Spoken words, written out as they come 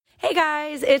Hey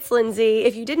guys, it's Lindsay.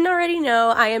 If you didn't already know,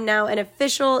 I am now an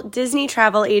official Disney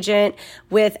travel agent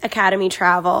with Academy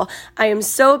Travel. I am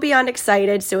so beyond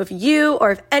excited. So if you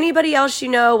or if anybody else you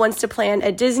know wants to plan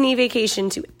a Disney vacation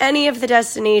to any of the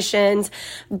destinations,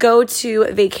 go to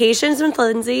Vacations with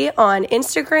Lindsay on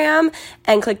Instagram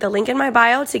and click the link in my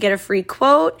bio to get a free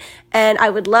quote. And I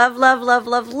would love, love, love,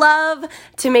 love, love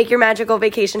to make your magical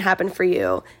vacation happen for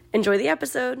you. Enjoy the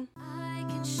episode. I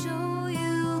can show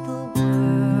you the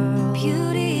world,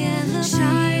 beauty and the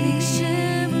shining,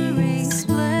 shimmering,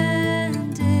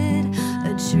 splendid.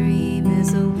 A dream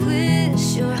is a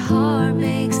wish your heart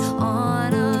makes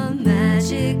on a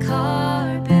magic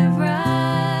carpet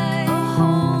ride. A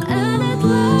home and a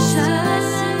glow,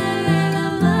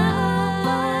 shining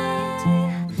light.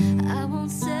 I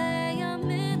won't say I'm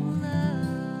in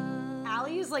love.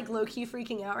 Allie is like low-key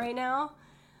freaking out right now.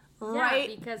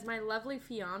 Right, because my lovely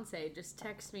fiance just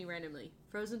texts me randomly.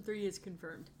 Frozen 3 is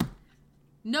confirmed.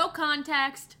 No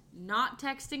context, not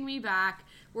texting me back.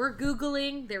 We're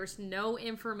Googling, there's no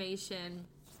information.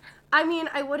 I mean,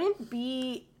 I wouldn't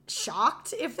be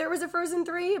shocked if there was a Frozen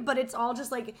 3, but it's all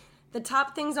just like the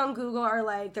top things on Google are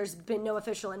like there's been no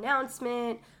official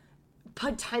announcement,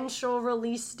 potential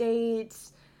release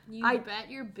dates. You bet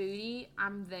your booty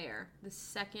I'm there. The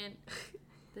second.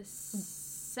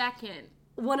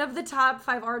 One of the top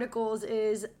 5 articles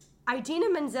is Idina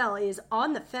Menzel is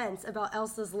on the fence about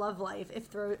Elsa's love life if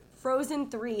Frozen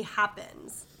 3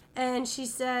 happens. And she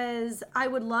says, I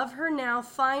would love her now,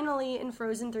 finally, in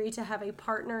Frozen 3 to have a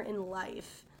partner in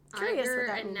life. Curious what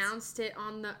that means. Announced it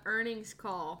on the earnings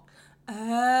call. Oh.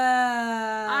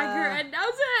 Iger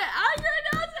announced it on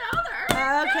the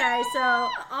earnings Okay, so...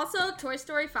 Also, Toy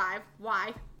Story 5.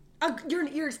 Why?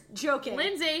 You're joking.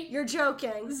 Lindsay. You're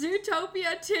joking.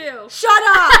 Zootopia 2. Shut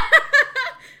up!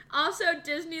 Also,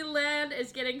 Disneyland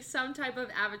is getting some type of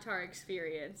Avatar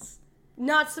experience.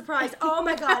 Not surprised. Oh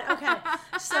my god. Okay.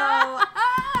 So,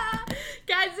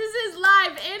 guys, this is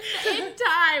live in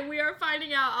time. We are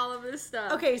finding out all of this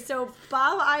stuff. okay, so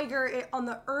Bob Iger on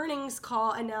the earnings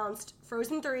call announced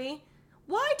Frozen 3.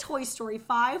 Why Toy Story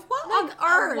 5? What on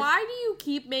earth? Why do you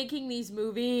keep making these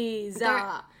movies?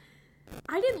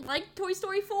 I didn't like Toy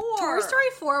Story 4. Toy Story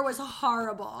 4 was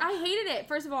horrible. I hated it.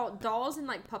 First of all, dolls and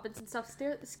like puppets and stuff,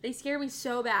 they scare me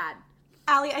so bad.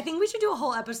 Allie, I think we should do a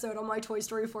whole episode on why Toy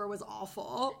Story 4 was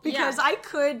awful. Because I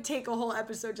could take a whole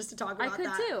episode just to talk about that.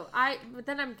 I could too. But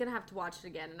then I'm gonna have to watch it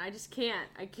again, and I just can't.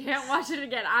 I can't watch it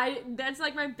again. That's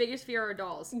like my biggest fear are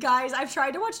dolls. Guys, I've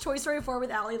tried to watch Toy Story 4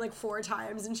 with Allie like 4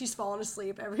 times, and she's fallen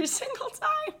asleep every single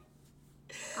time.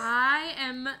 I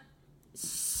am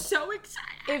so excited.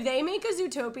 If they make a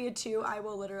Zootopia 2, I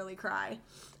will literally cry.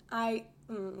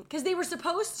 Because they were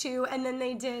supposed to, and then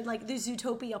they did, like, the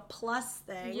Zootopia Plus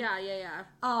thing.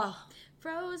 Yeah.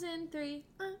 Frozen 3.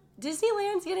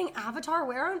 Disneyland's getting Avatar.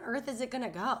 Where on earth is it gonna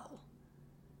go?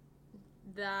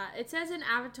 It says an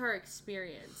Avatar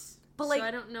experience. But, like, so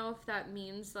I don't know if that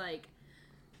means, like,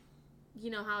 you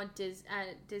know how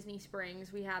at Disney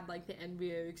Springs we had, like, the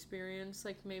NBA experience?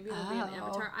 Like, maybe it'll be an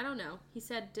Avatar. I don't know. He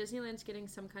said Disneyland's getting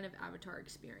some kind of Avatar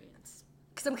experience.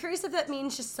 Because I'm curious if that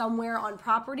means just somewhere on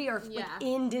property or like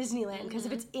in Disneyland. Because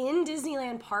if it's in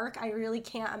Disneyland Park, I really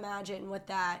can't imagine what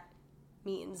that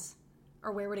means.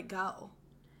 Or where would it go?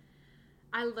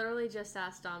 I literally just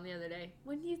asked Dom the other day,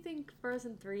 when do you think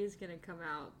Frozen 3 is going to come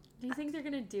out? Do you think they're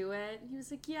going to do it? And he was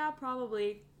like, yeah,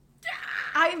 probably.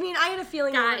 I mean, I had a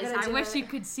feeling Guys, they were going to do it. I wish you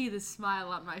could see the smile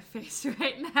on my face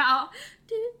right now.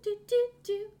 Do, do, do,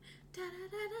 do. Da, da,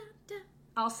 da, da, da.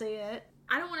 I'll see it.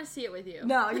 I don't want to see it with you.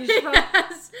 No, you should.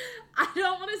 Yes, I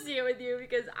don't want to see it with you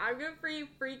because I'm going to be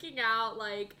freaking out.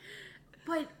 Like,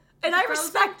 but. And I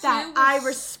respect that. I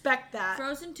respect that.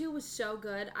 Frozen 2 was so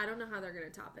good. I don't know how they're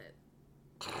going to top it.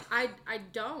 I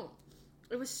don't.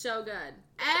 It was so good.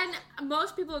 And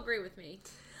most people agree with me.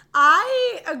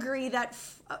 I agree that,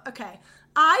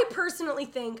 I personally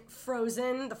think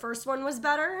Frozen, the first one, was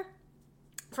better.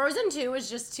 Frozen 2 was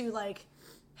just too, like,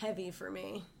 heavy for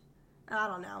me. I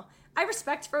don't know. I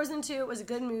respect Frozen 2. It was a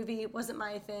good movie. It wasn't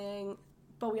my thing.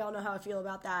 But we all know how I feel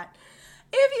about that.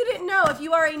 If you didn't know, if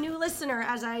you are a new listener,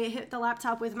 as I hit the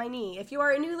laptop with my knee, if you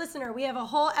are a new listener, we have a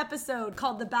whole episode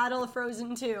called The Battle of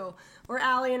Frozen 2, where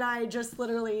Allie and I just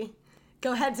literally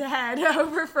go head-to-head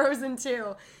over Frozen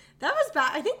 2. That was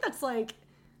bad. I think that's like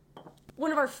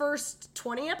one of our first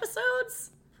 20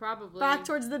 episodes. Probably. Back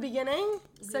towards the beginning.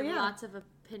 So yeah. Lots of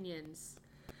opinions.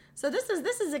 So this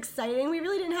is exciting. We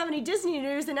really didn't have any Disney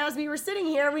news, and as we were sitting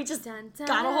here, we just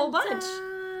got a whole bunch.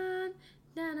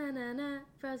 Na na na na.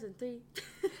 Frozen 3.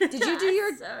 Did you do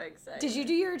your so excited. Did you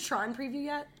do your Tron preview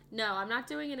yet? No, I'm not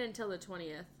doing it until the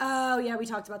 20th. Oh yeah, we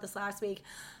talked about this last week.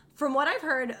 from what I've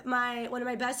heard, one of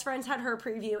my best friends had her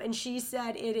preview, and she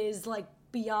said it is like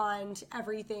beyond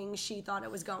everything she thought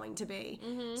it was going to be.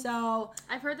 So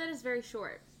I've heard that it's very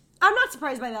short. I'm not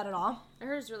surprised by that at all. I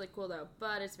heard it's really cool though,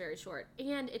 but it's very short.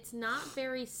 And it's not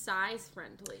very size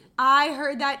friendly. I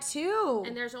heard that too.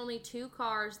 And there's only 2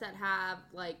 cars that have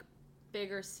like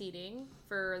bigger seating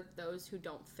for those who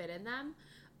don't fit in them.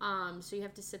 So you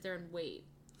have to sit there and wait.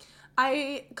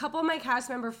 A couple of my cast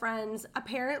member friends,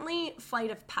 apparently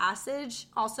Flight of Passage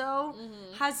also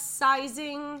has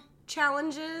sizing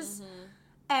challenges.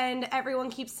 And everyone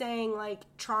keeps saying, like,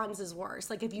 Tron's is worse.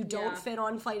 Like, if you don't fit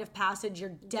on Flight of Passage,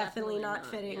 you're definitely not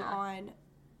fitting on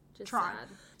Tron.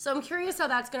 Sad. So I'm curious how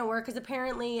that's going to work, because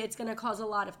apparently it's going to cause a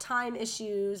lot of time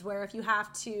issues, where if you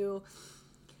have to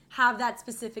have that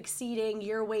specific seating,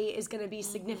 your wait is going to be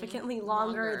significantly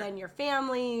longer than your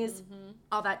family's,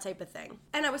 all that type of thing.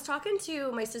 And I was talking to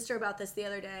my sister about this the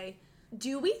other day.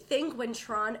 Do we think when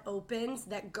Tron opens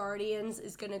that Guardians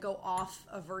is going to go off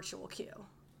a virtual queue?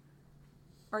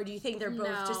 Or do you think they're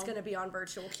both just going to be on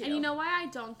virtual queue? And you know why I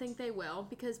don't think they will?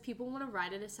 Because people want to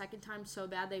ride it a second time so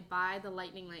bad, they buy the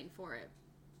Lightning Lane for it.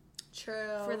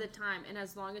 True. For the time. And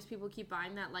as long as people keep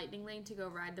buying that Lightning Lane to go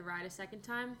ride the ride a second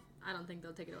time, I don't think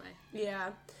they'll take it away. Yeah.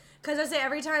 Because I say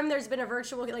every time there's been a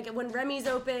virtual, like when Remy's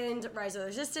opened, Rise of the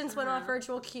Resistance went off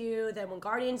virtual queue. Then when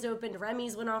Guardians opened,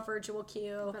 Remy's went off virtual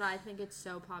queue. But I think it's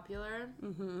so popular.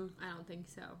 I don't think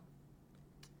so.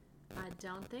 I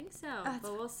don't think so,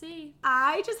 but we'll see.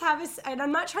 I just have and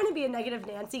I'm not trying to be a negative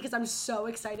Nancy because I'm so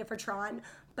excited for Tron,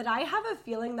 but I have a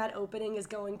feeling that opening is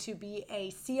going to be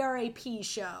a CRAP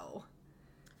show.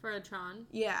 For a Tron?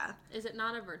 Yeah. Is it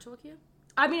not a virtual queue?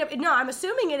 I mean, no, I'm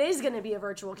assuming it is going to be a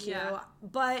virtual queue, Yeah.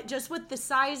 but just with the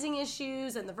sizing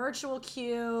issues and the virtual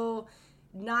queue,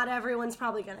 not everyone's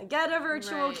probably going to get a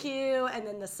virtual queue, and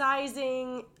then the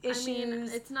sizing issues. I mean,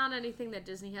 it's not anything that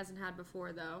Disney hasn't had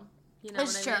before, though. You know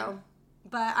it's what I true. mean?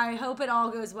 But I hope it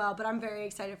all goes well, but I'm very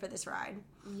excited for this ride.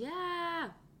 Yeah.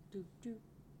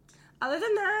 Other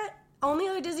than that, only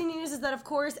other Disney news is that, of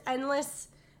course, endless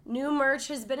new merch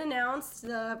has been announced,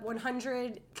 the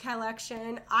 100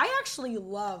 collection. I actually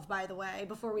love, by the way,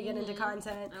 before we get into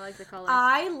content. I like the color.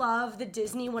 I love the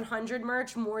Disney 100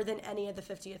 merch more than any of the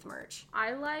 50th merch.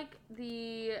 I like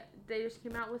they just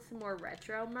came out with some more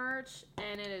retro merch,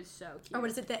 and it is so cute. Or what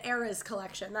is it? The Eras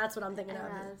collection. That's what I'm thinking of.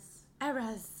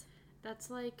 Eras. That's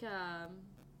like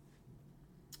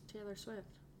Taylor Swift.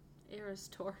 Eras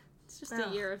tour. It's just a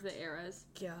year of the eras.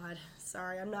 God,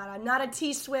 sorry, I'm not a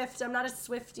T-Swift. I'm not a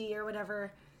Swiftie or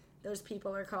whatever those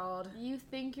people are called. You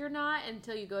think you're not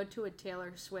until you go to a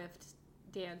Taylor Swift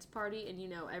dance party and you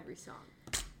know every song.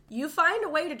 You find a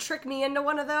way to trick me into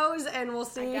one of those, and we'll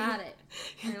see. I got it.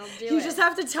 I'll do You it. just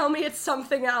have to tell me it's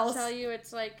something else. I'll tell you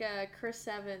it's like Chris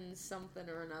Evans something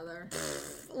or another.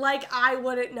 Like I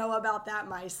wouldn't know about that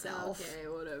myself. Okay,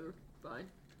 whatever. Fine.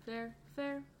 Fair.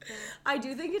 I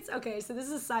do think it's okay. So this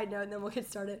is a side note, and then we'll get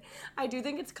started. I do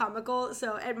think it's comical.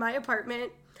 So at my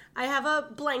apartment, I have a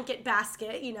blanket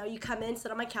basket. You know, you come in,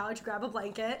 sit on my couch, grab a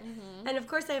blanket, and of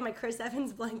course I have my Chris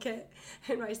Evans blanket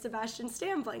and my Sebastian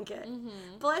Stan blanket.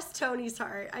 Bless Tony's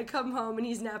heart. I come home and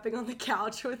he's napping on the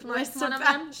couch with my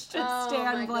Sebastian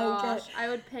Stan blanket. Gosh, I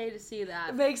would pay to see that.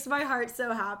 It makes my heart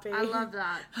so happy. I love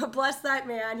that. Bless that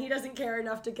man. He doesn't care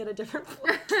enough to get a different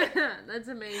blanket. That's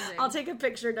amazing. I'll take a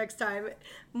picture next time. It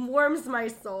warms my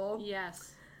soul.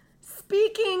 Yes.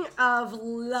 Speaking of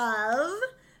love,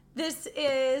 this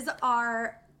is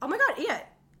our... Oh my god, it.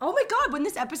 Oh my god, when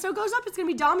this episode goes up, it's going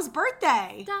to be Dom's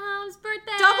birthday. Dom's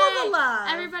birthday. Double the love.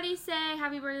 Everybody say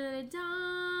happy birthday,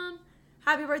 Dom.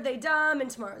 Happy birthday, Dom, and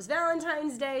tomorrow's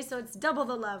Valentine's Day, so it's double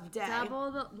the love day.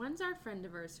 When's our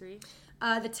friendiversary?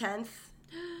 The 10th.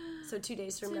 So 2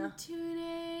 days from now. 2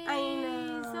 days. I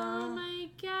know. Oh my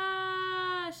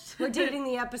gosh. We're dating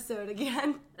the episode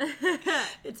again.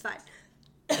 It's fine.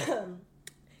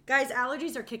 Guys,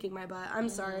 allergies are kicking my butt. I'm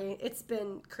sorry. It's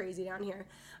been crazy down here.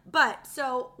 But,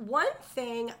 so, one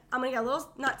thing, I'm going to get a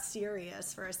little, not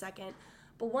serious for a second,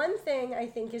 but one thing I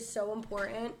think is so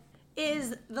important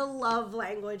is the love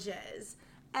languages.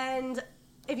 And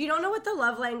if you don't know what the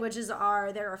love languages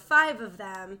are, there are 5 of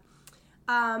them.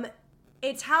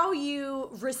 It's how you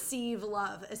receive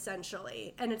love,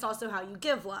 essentially, and it's also how you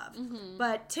give love.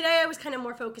 But today I was kind of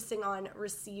more focusing on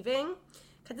receiving,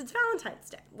 because it's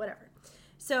Valentine's Day, whatever.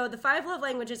 So the 5 love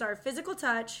languages are physical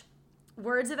touch,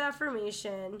 words of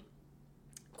affirmation,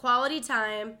 quality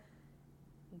time,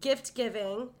 gift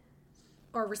giving,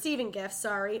 or receiving gifts,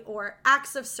 or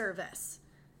acts of service.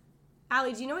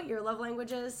 Allie, do you know what your love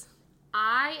language is?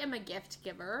 I am a gift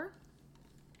giver.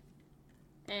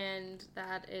 And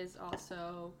that is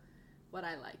also what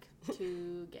I like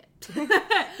to get.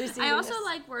 Receiving I also this.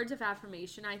 like words of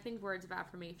affirmation. I think words of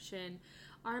affirmation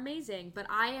are amazing, but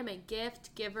I am a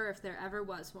gift giver if there ever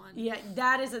was one. Yeah,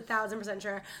 that is 1,000%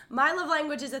 sure. My love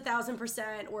language is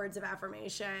 1,000% words of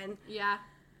affirmation. Yeah.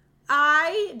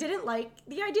 I didn't like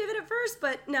the idea of it at first,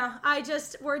 but no,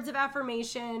 words of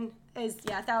affirmation is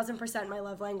 1,000% my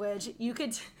love language. You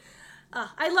could,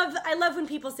 I love when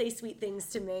people say sweet things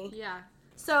to me. Yeah.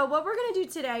 So what we're gonna do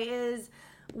today is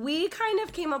we kind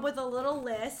of came up with a little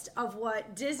list of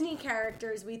what Disney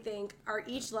characters we think are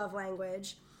each love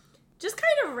language. Just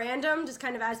kind of random, just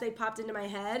kind of as they popped into my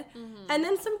head. And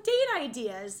then some date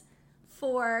ideas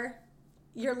for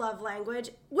your love language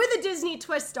with a Disney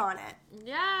twist on it.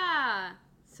 Yeah.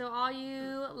 So all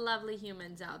you lovely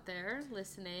humans out there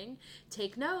listening,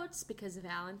 take notes because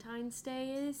Valentine's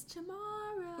Day is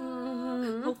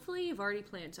tomorrow. Hopefully you've already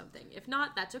planned something. If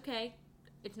not, that's okay.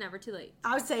 It's never too late.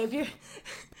 I would say if you're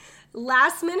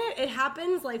last minute, it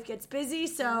happens, life gets busy.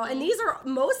 So, and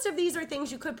most of these are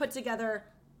things you could put together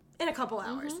in a couple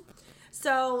hours.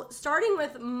 So starting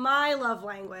with my love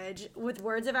language with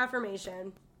words of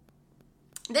affirmation,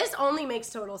 this only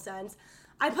makes total sense.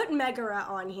 I put Megara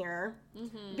on here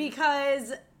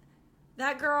because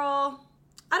that girl,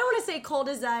 I don't want to say cold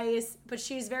as ice, but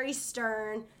she's very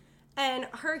stern. And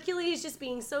Hercules just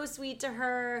being so sweet to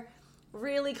her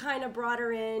really kind of brought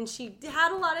her in. She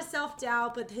had a lot of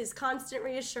self-doubt, but his constant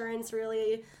reassurance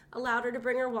really allowed her to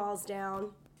bring her walls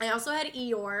down. I also had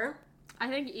Eeyore. I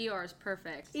think Eeyore is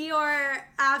perfect. Eeyore,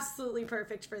 absolutely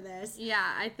perfect for this.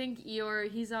 Yeah, I think Eeyore,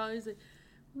 he's always like,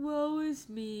 woe is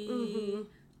me,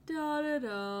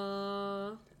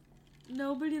 da-da-da,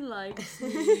 nobody likes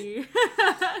me.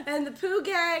 And the Pooh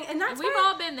Gang, and that's We've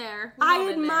why all been there. I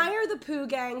admire the Pooh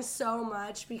Gang so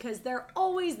much because they're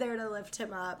always there to lift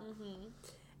him up.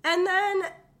 And then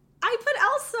I put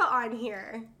Elsa on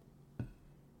here,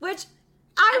 which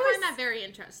I find that very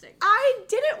interesting. I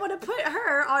didn't want to put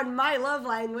her on my love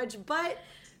language, but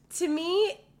to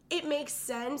me, it makes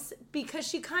sense because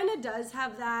she kind of does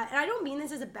have that, and I don't mean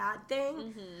this as a bad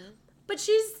thing, but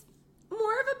she's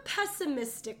more of a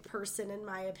pessimistic person in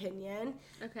my opinion.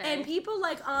 Okay. And people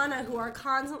like Anna who are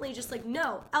constantly just like,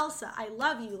 no, Elsa, I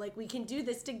love you. Like, we can do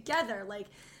this together. Like,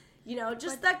 you know,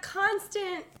 just that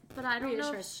constant But I don't know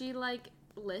if reassurance. she, like,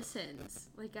 listens.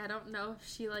 Like, I don't know if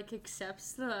she, like,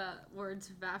 accepts the words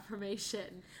of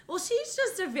affirmation. Well, she's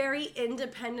just a very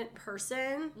independent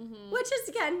person, which is,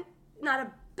 again, not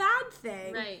a bad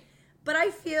thing. Right. But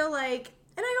I feel like,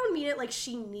 and I don't mean it like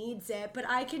she needs it, but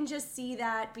I can just see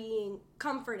that being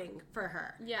comforting for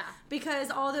her. Yeah.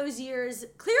 Because all those years,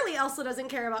 clearly Elsa doesn't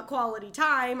care about quality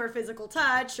time or physical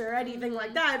touch or anything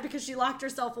like that because she locked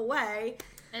herself away.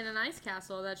 And an ice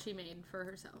castle that she made for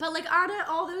herself. But like Anna,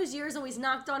 all those years always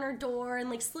knocked on her door and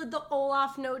like slid the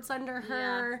Olaf notes under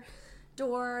her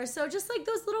door. So just like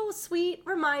those little sweet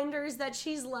reminders that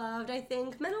she's loved, I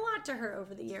think meant a lot to her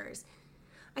over the years.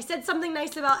 I said something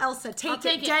nice about Elsa. I'll Take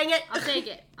take it, dang it. I'll take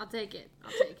it. I'll take it.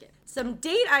 I'll take it. Some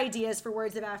date ideas for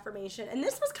words of affirmation. And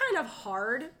this was kind of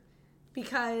hard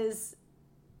because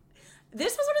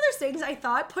this was one of those things I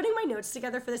thought putting my notes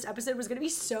together for this episode was going to be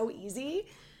so easy.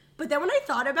 But then when I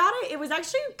thought about it, it was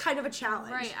actually kind of a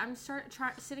challenge. Right, I'm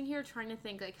sitting here trying to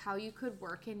think like how you could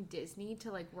work in Disney to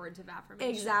like words of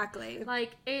affirmation. Exactly.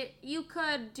 Like you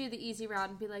could do the easy route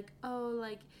and be like, oh,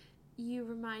 like you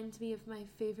remind me of my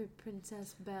favorite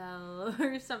Princess Belle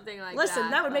or something like that.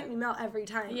 Listen, that would make me melt every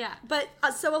time. Yeah. But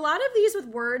so a lot of these with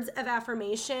words of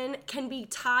affirmation can be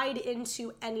tied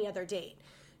into any other date.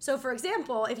 So for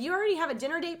example, if you already have a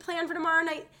dinner date planned for tomorrow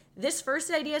night, this first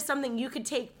idea is something you could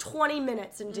take 20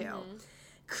 minutes and do.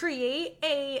 Create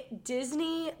a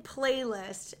Disney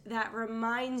playlist that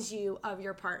reminds you of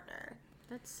your partner.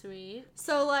 That's sweet.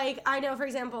 So, like, I know, for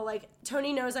example, like,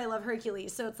 Tony knows I love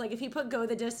Hercules. So it's like if he put Go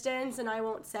the Distance and I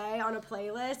Won't Say on a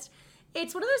playlist,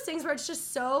 it's one of those things where it's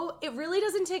just so, it really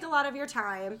doesn't take a lot of your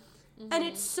time. And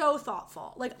it's so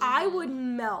thoughtful. Like, I would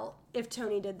melt if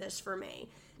Tony did this for me.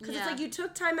 Because it's like you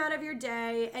took time out of your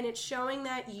day and it's showing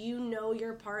that you know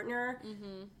your partner.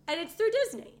 And it's through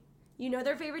Disney. You know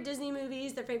their favorite Disney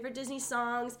movies, their favorite Disney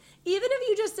songs. Even if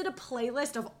you just did a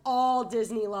playlist of all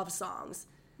Disney love songs.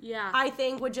 Yeah. I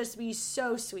think would just be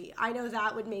so sweet. I know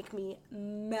that would make me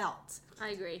melt. I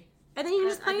agree. And then you can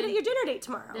just play it at your dinner date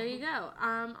tomorrow. There you go.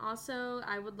 Also,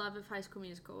 I would love if High School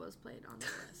Musical was played on the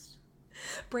list.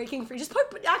 Breaking Free. Just play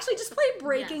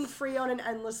Breaking Free on an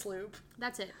endless loop.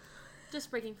 That's it. Just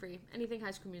Breaking Free. Anything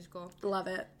High School Musical. Love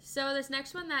it. So this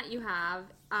next one that you have,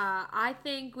 I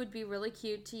think would be really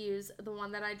cute to use the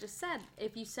one that I just said.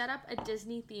 If you set up a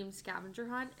Disney-themed scavenger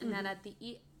hunt, and then at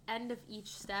the end of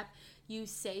each step, you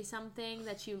say something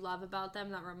that you love about them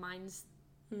that reminds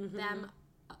them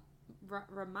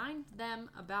remind them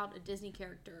about a Disney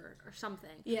character or something.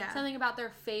 Yeah. Something about their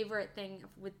favorite thing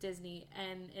with Disney,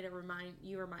 and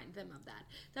you remind them of that.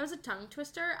 That was a tongue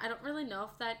twister. I don't really know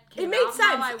if that came It made out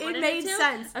how I sense. It wanted made to.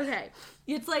 sense. Okay.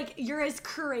 It's like, you're as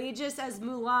courageous as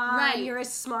Mulan. Right. You're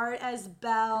as smart as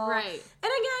Belle. Right.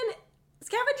 And again,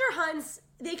 scavenger hunts,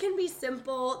 they can be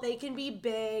simple. They can be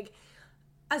big.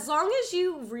 As long as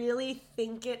you really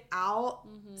think it out,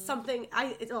 something,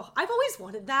 I've always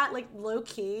wanted that, like, low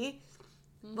key.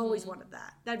 I've always wanted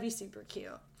that. That'd be super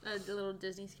cute. A little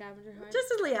Disney scavenger hunt.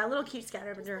 Just a little cute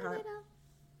scavenger hunt.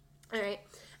 All right.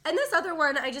 And this other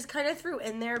one I just kind of threw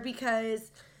in there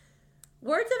because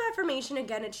words of affirmation,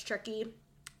 again, it's tricky.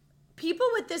 People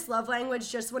with this love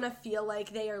language just want to feel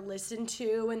like they are listened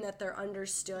to and that they're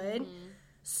understood.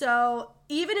 So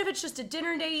even if it's just a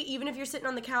dinner date, even if you're sitting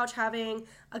on the couch having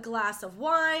a glass of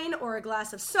wine or a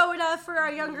glass of soda for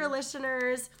our younger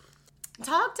listeners,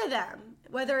 talk to them,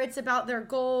 whether it's about their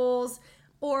goals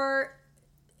or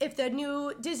if the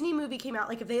new Disney movie came out,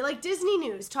 like if they like Disney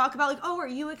news, talk about like, oh, are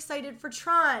you excited for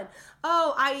Tron?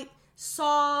 Oh, I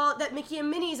saw that Mickey and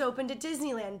Minnie's opened at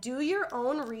Disneyland. Do your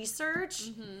own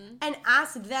research and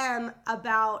ask them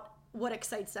about what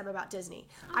excites them about Disney.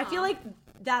 I feel like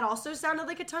that also sounded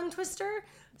like a tongue twister,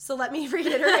 so let me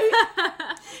reiterate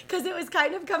because it was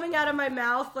kind of coming out of my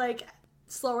mouth like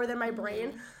slower than my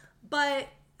brain. But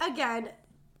again,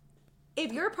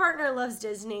 if your partner loves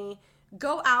Disney,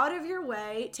 go out of your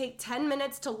way, take 10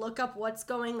 minutes to look up what's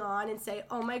going on and say,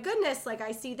 oh my goodness, like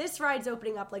I see this ride's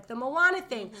opening up, like the Moana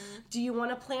thing. Do you want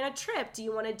to plan a trip? Do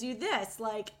you want to do this?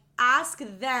 Like, ask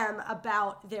them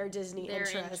about their Disney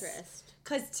interests.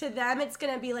 Because to them, it's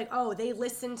going to be like, oh, they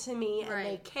listen to me and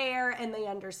they care and they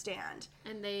understand.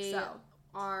 And they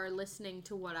are listening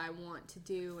to what I want to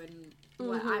do and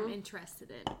what I'm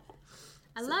interested in.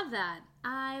 I love that.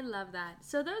 I love that.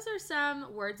 So those are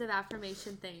some words of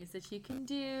affirmation things that you can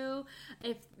do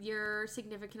if your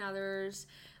significant other's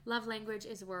love language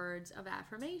is words of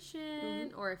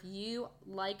affirmation, or if you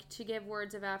like to give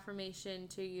words of affirmation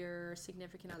to your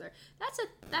significant other.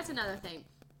 That's another thing.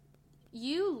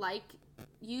 You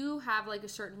have like a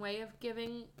certain way of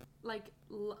giving, like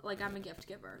I'm a gift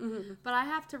giver, but I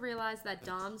have to realize that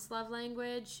Dom's love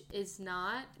language is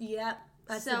not. Yep.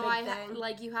 That's so the big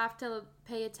thing. You have to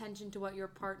pay attention to what your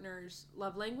partner's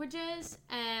love language is,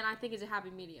 and I think it's a happy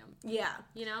medium. Yeah.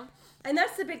 You know? And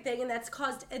that's the big thing, and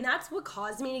that's what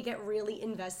caused me to get really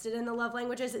invested in the love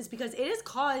languages is because it has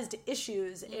caused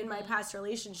issues in my past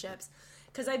relationships.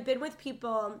 Because I've been with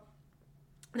people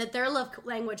that their love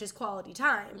language is quality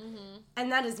time,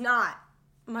 and that is not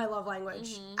my love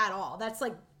language at all. That's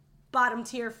like bottom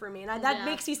tier for me, and that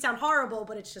makes me sound horrible,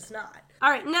 but it's just not. All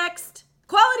right, next.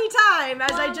 Quality time,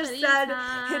 as I just said,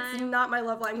 it's not my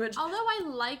love language. Although I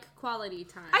like quality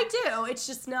time. I do. It's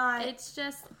just not. It's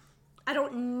just. I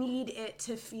don't need it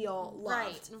to feel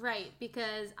loved. Right.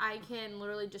 Because I can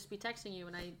literally just be texting you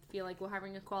and I feel like we're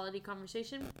having a quality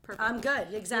conversation. Perfect. I'm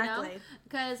good. Exactly. You know?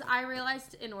 Because I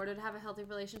realized in order to have a healthy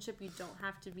relationship, you don't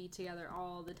have to be together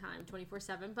all the time,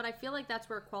 24/7. But I feel like that's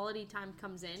where quality time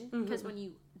comes in. Because when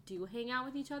you do hang out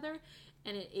with each other,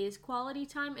 and it is quality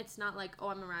time, it's not like, oh,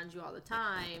 I'm around you all the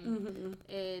time.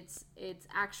 It's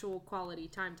actual quality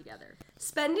time together.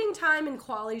 Spending time and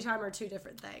quality time are two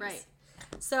different things. Right.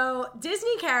 So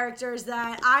Disney characters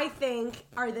that I think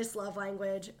are this love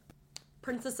language,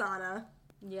 Princess Anna.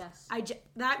 Yes.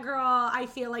 That girl, I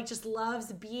feel like just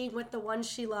loves being with the one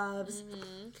she loves.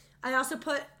 I also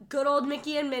put good old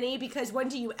Mickey and Minnie because when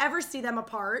do you ever see them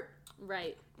apart?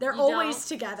 Right. They're always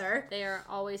together. They are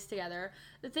always together.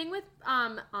 The thing with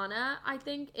Anna, I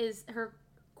think, is her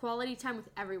quality time with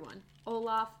everyone.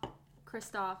 Olaf,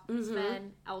 Kristoff,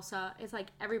 Sven, Elsa. It's like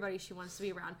everybody she wants to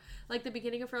be around. Like the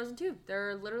beginning of Frozen 2.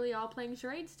 They're literally all playing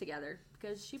charades together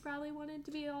because she probably wanted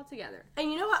to be all together.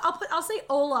 And you know what? I'll say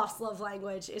Olaf's love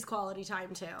language is quality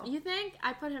time too. You think?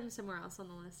 I put him somewhere else on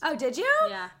the list. Oh, did you?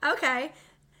 Yeah. Okay.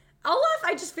 Olaf,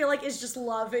 I just feel like is just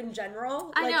love in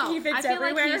general. I know. He fits I feel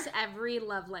everywhere. like he's every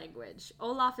love language.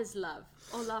 Olaf is love.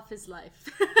 Olaf is life.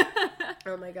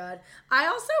 Oh my god. I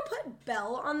also put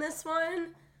Belle on this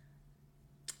one.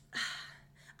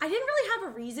 I didn't really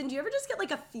have a reason. Do you ever just get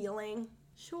like a feeling?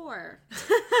 Sure.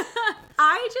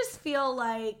 I just feel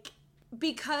like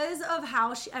because of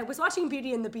how I was watching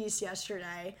Beauty and the Beast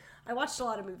yesterday. I watched a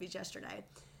lot of movies yesterday.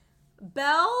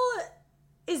 Belle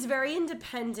is very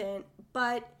independent,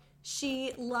 but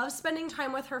she loves spending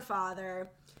time with her father.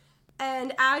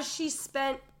 And as she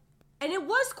spent and it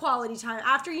was quality time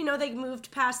after, you know, they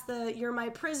moved past the "you're my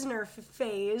prisoner"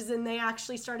 phase and they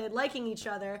actually started liking each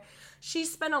other. She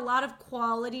spent a lot of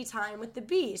quality time with the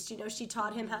Beast. You know, she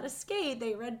taught him how to skate.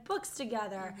 They read books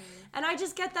together. And I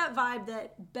just get that vibe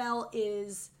that Belle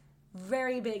is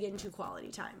very big into quality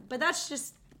time. But that's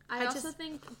just... I also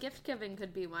think gift giving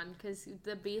could be one, because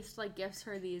the Beast, like, gifts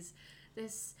her these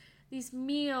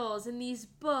meals and these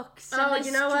books. And this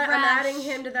you know what? I'm adding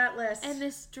him to that list. And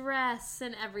this dress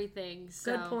and everything.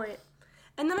 So. Good point.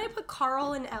 And then I put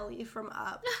Carl and Ellie from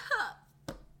Up.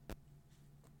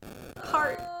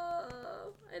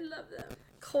 I love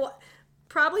them.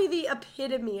 Probably the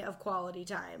epitome of quality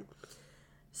time.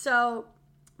 So,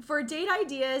 for date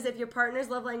ideas, if your partner's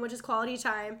love language is quality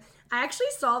time, I actually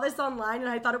saw this online and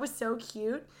I thought it was so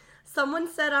cute. Someone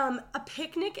said a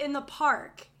picnic in the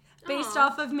park based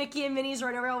off of Mickey and Minnie's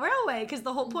Runaway Railway, because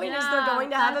the whole point is they're going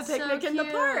to have a picnic in the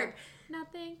park.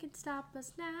 Nothing can stop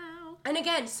us now. And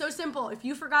again, so simple. If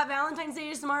you forgot Valentine's Day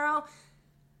is tomorrow,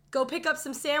 go pick up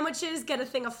some sandwiches, get a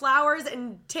thing of flowers,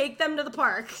 and take them to the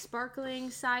park. Sparkling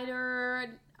cider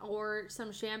or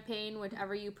some champagne,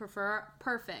 whatever you prefer.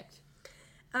 Perfect.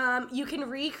 You can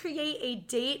recreate a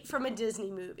date from a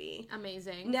Disney movie.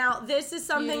 Amazing. Now, this is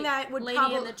something that would Lady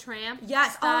probably... and the Tramp Oh,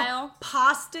 style.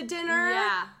 pasta dinner.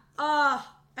 Yeah.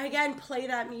 Again, play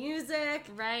that music.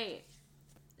 Right.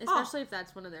 Especially if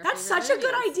that's one of their That's favorite such a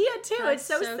good movies. idea, too. That's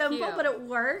It's so simple, cute. but it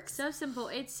works. So simple.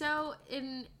 It's so...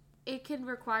 It can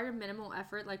require minimal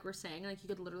effort, like we're saying. Like, you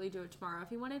could literally do it tomorrow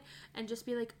if you wanted, and just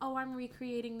be like, oh, I'm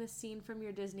recreating this scene from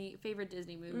your favorite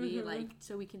Disney movie, like,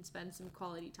 so we can spend some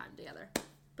quality time together.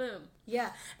 Boom.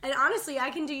 Yeah. And honestly, I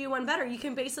can do you one better. You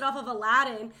can base it off of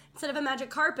Aladdin. Instead of a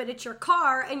magic carpet, it's your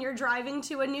car, and you're driving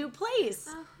to a new place.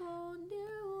 A whole new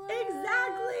world.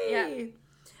 Exactly. Yeah.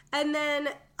 And then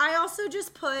I also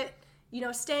just put, you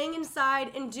know, staying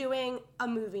inside and doing a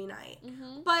movie night.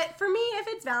 But for me, if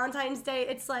it's Valentine's Day,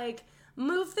 it's like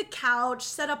move the couch,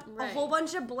 set up a whole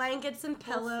bunch of blankets and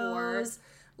pillows,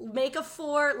 make a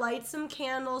fort, light some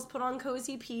candles, put on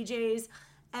cozy PJs,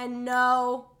 and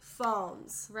no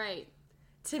phones. Right.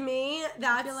 To me,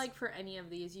 that's... I feel like for any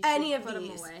of these, you any should of put them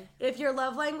these. away. If your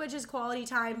love language is quality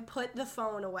time, put the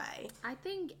phone away. I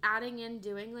think adding in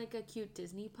doing like a cute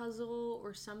Disney puzzle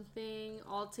or something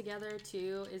all together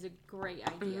too is a great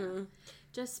idea.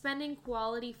 Just spending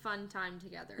quality fun time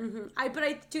together. But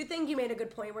I do think you made a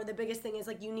good point where the biggest thing is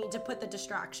like you need to put the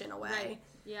distraction away. Right.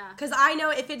 Yeah. Because I know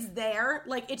if it's there,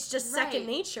 like it's just second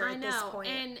nature at this point.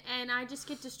 And I just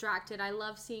get distracted. I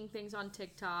love seeing things on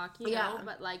TikTok, you know,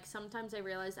 but like sometimes I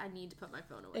realize I need to put my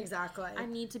phone away. Exactly. I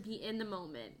need to be in the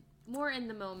moment. More in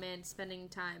the moment, spending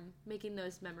time, making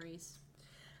those memories.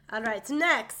 All right, so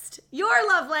next, your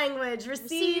love language,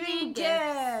 receiving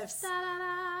gifts.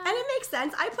 Da-da-da. And it makes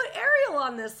sense. I put Ariel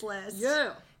on this list.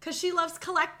 Yeah. Because she loves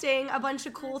collecting a bunch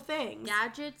of cool things.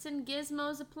 Gadgets and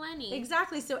gizmos aplenty.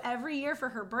 Exactly. So every year for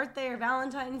her birthday or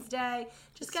Valentine's Day,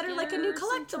 just get her like a new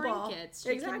some collectible. trinkets.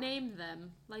 She can name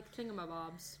them, like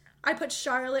thingamabobs. I put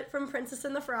Charlotte from Princess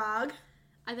and the Frog.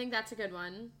 I think that's a good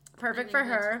one. Perfect for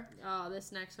her. Oh,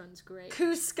 this next one's great.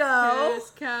 Cusco.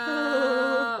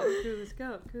 Cusco.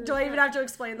 Do I even have to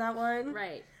explain that one?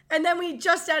 Right. And then we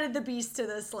just added the Beast to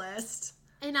this list.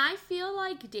 And I feel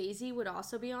like Daisy would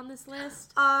also be on this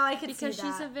list. I could see that.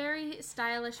 Because she's a very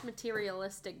stylish,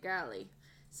 materialistic girly.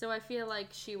 So I feel like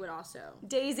she would also.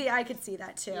 Daisy, I could see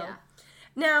that too. Yeah.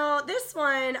 Now, this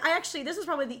one, this was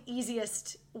probably the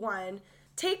easiest one.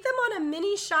 Take them on a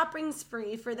mini shopping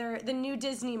spree for the new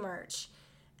Disney merch.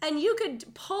 And you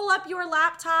could pull up your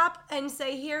laptop and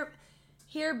say,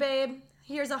 here, babe,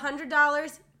 here's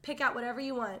 $100. Pick out whatever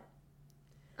you want.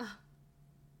 I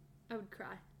would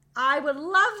cry. I would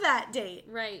love that date.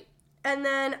 Right. And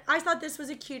then I thought this was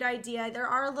a cute idea.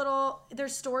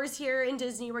 There's stores here in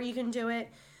Disney where you can do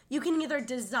it. You can either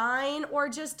design or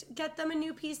just get them a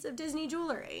new piece of Disney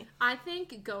jewelry. I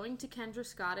think going to Kendra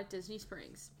Scott at Disney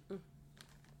Springs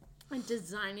and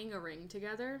designing a ring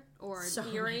together or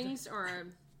earrings or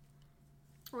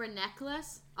a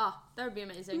necklace. Oh, that would be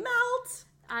amazing. Melt.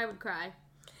 I would cry.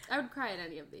 I would cry at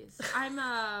any of these. I'm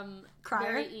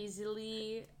very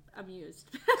easily amused.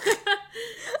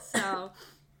 So,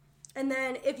 and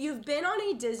then if you've been on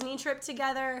a Disney trip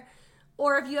together,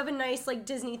 or if you have a nice like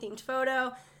Disney themed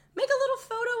photo, make a little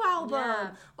photo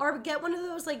album, or get one of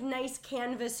those like nice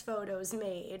canvas photos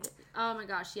made. Oh my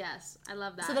gosh, yes. I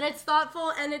love that. So that it's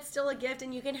thoughtful and it's still a gift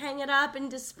and you can hang it up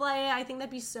and display. I think that'd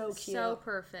be so cute. So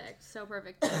perfect. So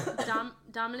perfect.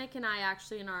 Dominic and I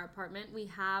actually in our apartment, we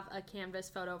have a canvas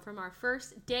photo from our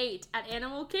first date at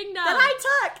Animal Kingdom. That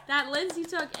I took! That Lindsay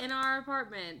took in our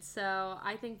apartment. So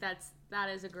I think that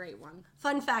is a great one.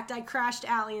 Fun fact, I crashed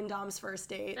Allie and Dom's first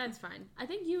date. That's fine. I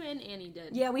think you and Annie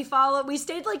did. Yeah, we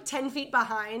stayed like 10 feet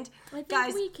behind. I think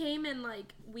Guys, we came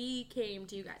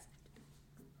to you guys.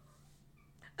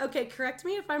 okay, correct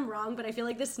me if I'm wrong, but I feel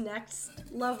like this next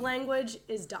love language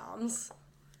is Dom's.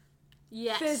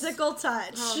 Yes. Physical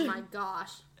touch. Oh my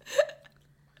gosh.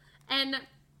 And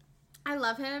I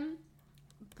love him,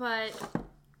 but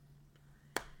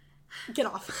Get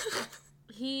off.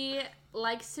 he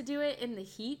likes to do it in the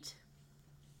heat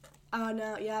Oh,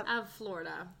 no, yeah. of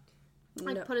Florida.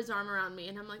 Like, put his arm around me,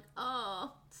 and I'm like,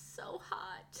 oh, it's so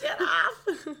hot. Get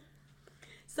off.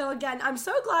 So again, I'm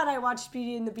so glad I watched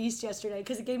Beauty and the Beast yesterday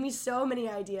because it gave me so many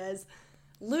ideas.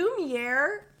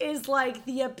 Lumiere is like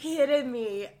the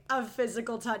epitome of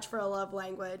physical touch for a love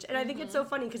language. And I think it's so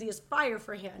funny because he has fire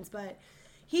for hands, but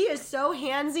he is so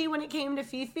handsy when it came to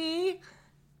Fifi.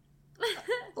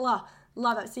 Love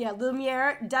it. So yeah,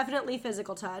 Lumiere, definitely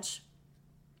physical touch.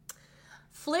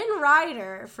 Flynn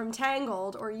Rider from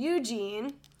Tangled, or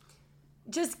Eugene,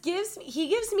 gives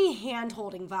me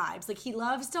hand-holding vibes. Like, he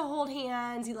loves to hold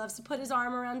hands. He loves to put his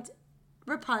arm around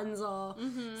Rapunzel.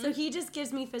 Mm-hmm. So he just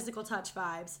gives me physical touch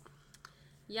vibes.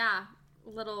 Yeah,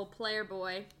 little player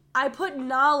boy. I put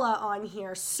Nala on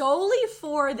here solely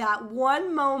for that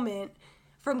one moment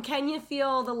from Can You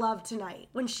Feel the Love Tonight?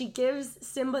 When she gives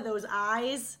Simba those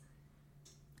eyes.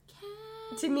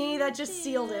 To me, that just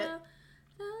sealed it.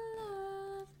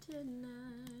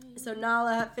 So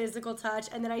Nala, physical touch.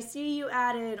 And then I see you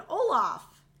added Olaf.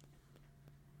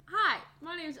 Hi,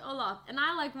 my name's Olaf, and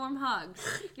I like warm hugs.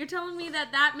 You're telling me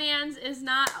that man's is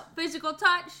not physical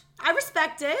touch? I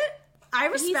respect it.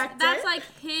 That's like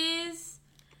his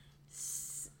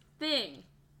thing.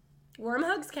 Warm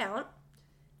hugs count.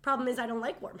 Problem is I don't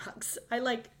like warm hugs. I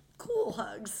like cool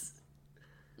hugs.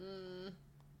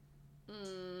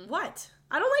 What?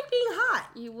 I don't like being hot.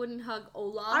 You wouldn't hug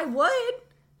Olaf? I would.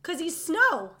 Because he's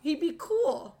snow. He'd be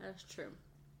cool. That's true.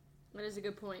 That is a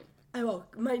good point. Oh,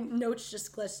 my notes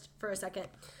just glitched for a second.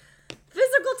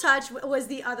 Physical touch was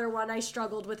the other one I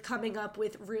struggled with coming up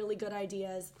with really good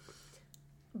ideas.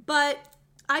 But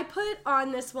I put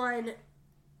on this one,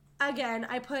 again,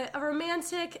 I put a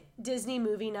romantic Disney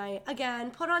movie night. Again,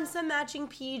 put on some matching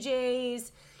PJs.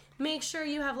 Make sure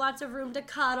you have lots of room to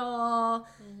cuddle.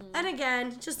 Mm-hmm. And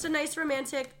again, just a nice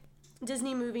romantic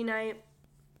Disney movie night.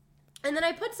 And then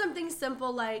I put something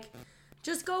simple like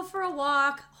just go for a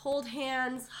walk, hold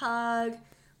hands, hug,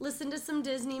 listen to some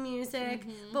Disney music.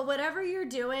 Mm-hmm. But whatever you're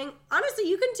doing, honestly,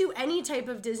 you can do any type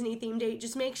of Disney themed date.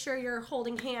 Just make sure you're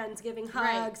holding hands, giving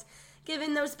hugs,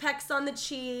 giving those pecks on the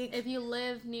cheek. If you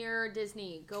live near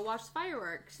Disney, go watch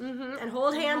fireworks. Mm-hmm. And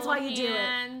hold hands while you do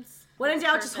it. When in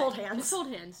doubt, just hold hands. Just hold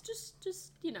hands.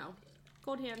 Just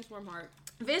cold hands, warm heart.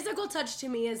 Physical touch to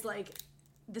me is like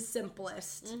the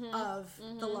simplest of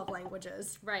the love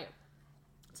languages. Right.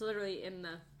 It's literally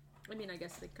I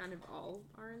guess they kind of all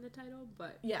are in the title,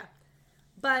 but... Yeah.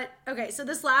 But, okay, so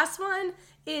this last one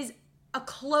is a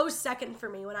close second for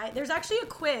me. There's actually a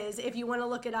quiz, if you want to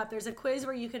look it up. There's a quiz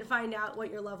where you can find out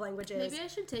what your love language is. Maybe I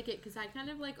should take it, because I kind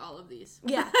of like all of these.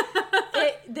 Yeah.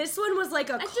 This one was like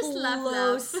a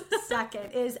close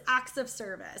second, is acts of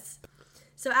service.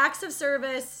 So acts of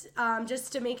service,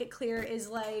 just to make it clear, is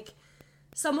like...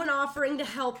 someone offering to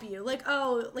help you. Like,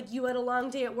 oh, like you had a long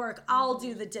day at work. I'll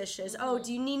do the dishes. Oh,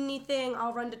 do you need anything?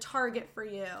 I'll run to Target for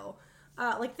you.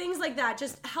 Like things like that.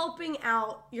 Just helping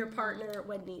out your partner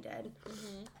when needed.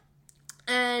 Mm-hmm.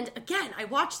 And again, I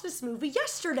watched this movie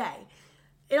yesterday.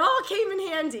 It all came in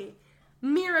handy.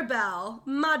 Mirabel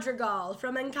Madrigal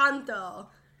from Encanto.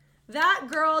 That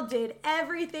girl did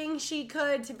everything she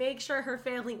could to make sure her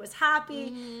family was happy.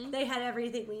 Mm-hmm. They had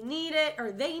everything they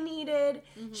needed.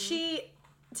 Mm-hmm. She...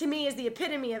 to me, is the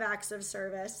epitome of acts of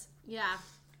service. Yeah.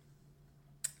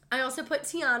 I also put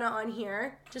Tiana on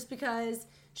here just because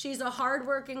she's a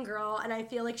hardworking girl, and I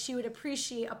feel like she would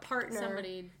appreciate a partner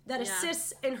that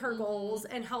assists in her goals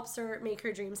and helps her make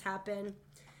her dreams happen.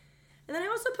 And then I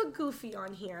also put Goofy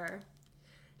on here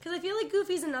because I feel like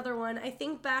Goofy's another one. I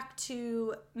think back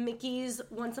to Mickey's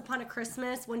Once Upon a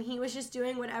Christmas when he was just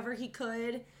doing whatever he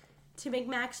could to make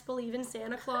Max believe in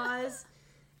Santa Claus.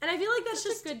 And I feel like that's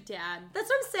just a good dad. That's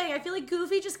what I'm saying. I feel like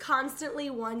Goofy just constantly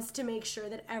wants to make sure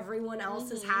that everyone else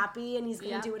is happy, and he's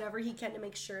going to do whatever he can to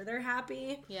make sure they're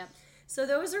happy. Yep. So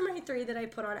those are my 3 that I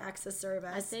put on acts of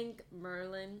service. I think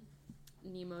Merlin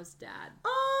Nemo's dad.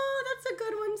 Oh, that's a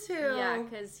good one too. Yeah,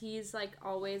 because he's like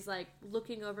always like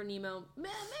looking over Nemo,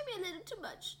 maybe a little too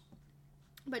much,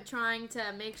 but trying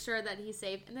to make sure that he's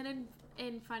safe. And then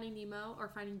in Finding Nemo or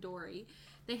Finding Dory,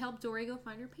 they help Dory go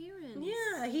find her parents.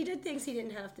 Yeah, he did things he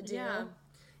didn't have to do. Yeah.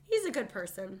 He's a good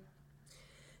person.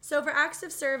 So for acts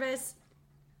of service,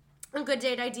 a good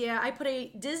date idea, I put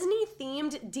a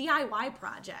Disney-themed DIY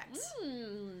project.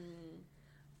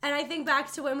 And I think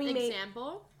back to when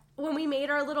we made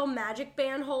our little magic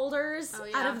band holders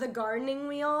out of the gardening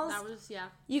wheels. That was, yeah.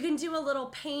 You can do a little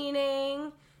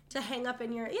painting to hang up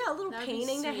in your, a little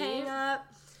painting to hang up.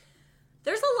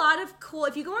 There's a lot of cool,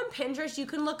 if you go on Pinterest, you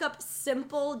can look up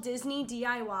simple Disney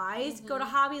DIYs. Go to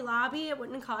Hobby Lobby, it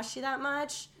wouldn't cost you that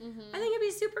much. I think it'd be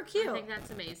super cute. I think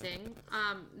that's amazing.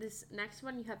 This next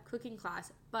one, you have cooking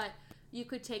class, but you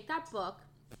could take that book.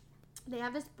 They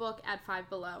have this book at Five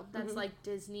Below that's like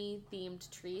Disney themed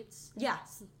treats.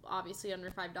 Yes. Obviously under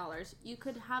 $5. You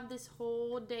could have this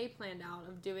whole day planned out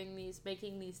of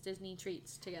making these Disney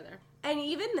treats together. And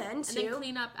even then, too. And then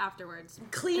clean up afterwards.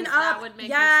 Clean up. That would make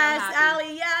me so yes, happy.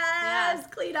 Allie, yes.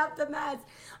 Clean up the mess.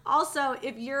 Also,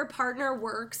 if your partner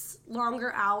works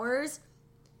longer hours,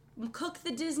 cook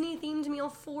the Disney themed meal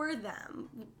for them.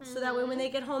 So that way when they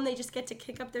get home, they just get to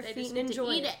kick up their feet and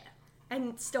enjoy it.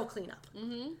 And still clean up.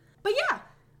 But yeah,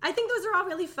 I think those are all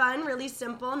really fun, really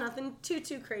simple, nothing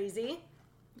too crazy.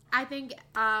 I think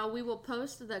we will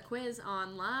post the quiz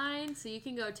online so you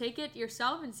can go take it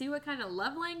yourself and see what kind of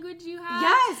love language you have.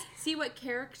 Yes. See what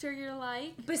character you're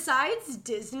like. Besides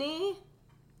Disney,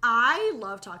 I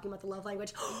love talking about the love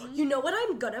language. You know what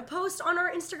I'm going to post on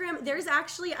our Instagram? There's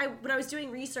actually, when I was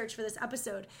doing research for this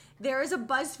episode, there is a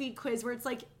BuzzFeed quiz where it's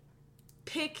like,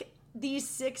 pick these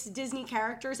 6 Disney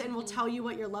characters and we'll tell you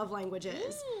what your love language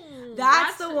is.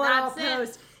 That's the one I'll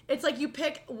post. It's like you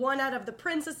pick one out of the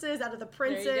princesses, out of the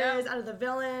princes, out of the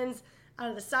villains, out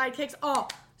of the sidekicks. Oh,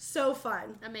 so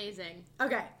fun. Amazing.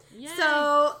 Okay. Yay.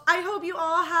 So I hope you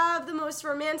all have the most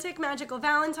romantic, magical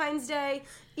Valentine's Day.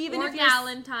 Even if you're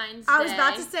Galentine's Day. I was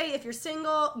about to say, if you're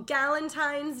single,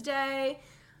 Galentine's Day.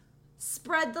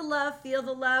 Spread the love, feel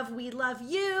the love. We love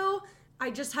you. I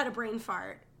just had a brain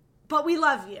fart. But we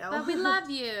love you. But we love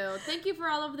you. Thank you for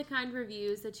all of the kind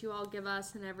reviews that you all give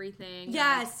us and everything.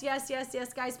 Yes,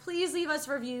 guys. Please leave us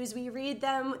reviews. We read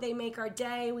them. They make our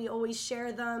day. We always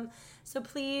share them. So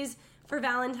please, for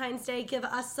Valentine's Day, give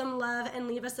us some love and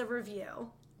leave us a review.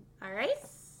 All right?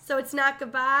 So it's not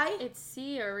goodbye. It's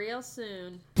see you real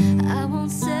soon. I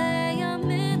won't say